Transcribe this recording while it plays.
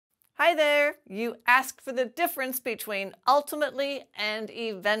Hi there! You asked for the difference between ultimately and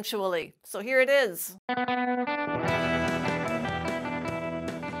eventually. So here it is.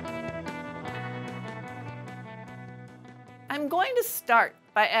 I'm going to start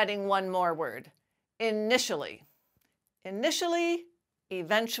by adding one more word. Initially. Initially,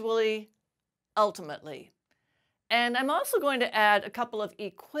 eventually, ultimately. And I'm also going to add a couple of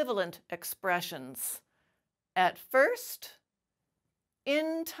equivalent expressions. At first,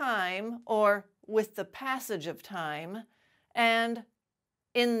 in time, or with the passage of time, and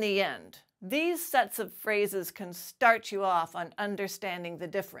in the end. These sets of phrases can start you off on understanding the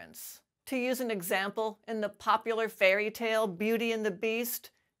difference. To use an example, in the popular fairy tale Beauty and the Beast,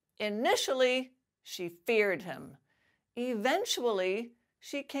 initially she feared him. Eventually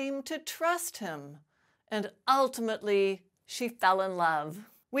she came to trust him. And ultimately she fell in love.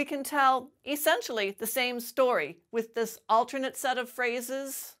 We can tell essentially the same story with this alternate set of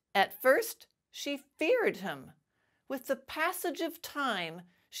phrases. At first, she feared him. With the passage of time,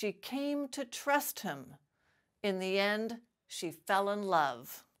 she came to trust him. In the end, she fell in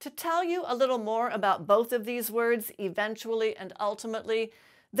love. To tell you a little more about both of these words, eventually and ultimately,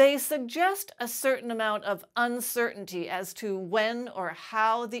 they suggest a certain amount of uncertainty as to when or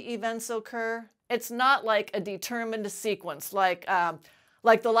how the events occur. It's not like a determined sequence, like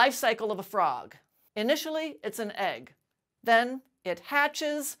the life cycle of a frog. Initially, it's an egg. Then it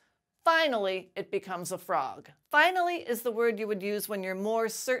hatches. Finally, it becomes a frog. Finally is the word you would use when you're more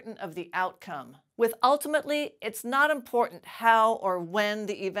certain of the outcome. With ultimately, it's not important how or when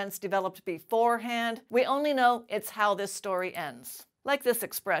the events developed beforehand. We only know it's how this story ends. Like this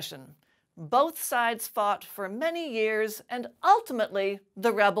expression, both sides fought for many years and ultimately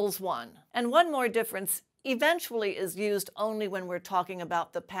the rebels won. And one more difference, eventually is used only when we're talking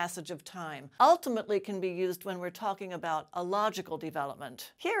about the passage of time. Ultimately can be used when we're talking about a logical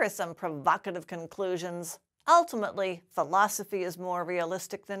development. Here are some provocative conclusions. Ultimately, philosophy is more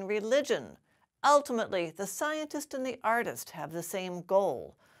realistic than religion. Ultimately, the scientist and the artist have the same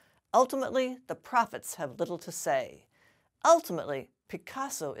goal. Ultimately, the prophets have little to say. Ultimately,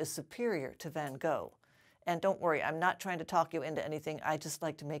 Picasso is superior to Van Gogh. And don't worry, I'm not trying to talk you into anything. I just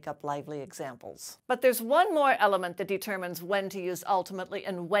like to make up lively examples. But there's one more element that determines when to use ultimately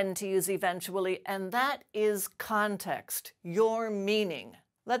and when to use eventually, and that is context, your meaning.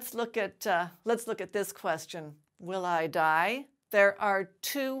 Let's look at this question. Will I die? There are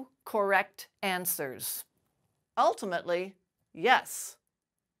two correct answers. Ultimately, yes.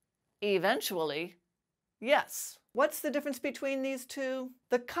 Eventually, yes. What's the difference between these two?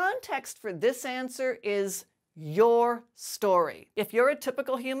 The context for this answer is your story. If you're a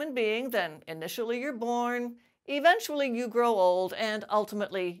typical human being, then initially you're born, eventually you grow old, and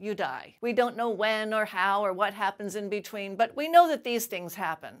ultimately you die. We don't know when or how or what happens in between, but we know that these things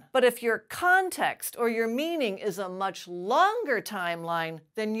happen. But if your context or your meaning is a much longer timeline,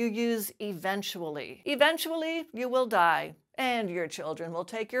 then you use eventually. Eventually you will die. And your children will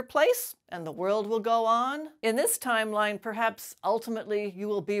take your place, and the world will go on. In this timeline, perhaps ultimately you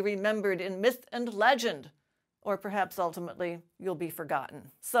will be remembered in myth and legend, or perhaps ultimately you'll be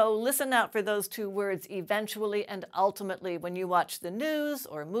forgotten. So listen out for those two words, eventually and ultimately, when you watch the news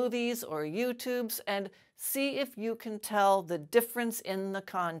or movies or YouTubes, and see if you can tell the difference in the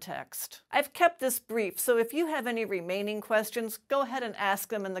context. I've kept this brief, so if you have any remaining questions, go ahead and ask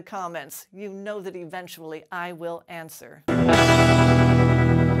them in the comments. You know that eventually I will answer.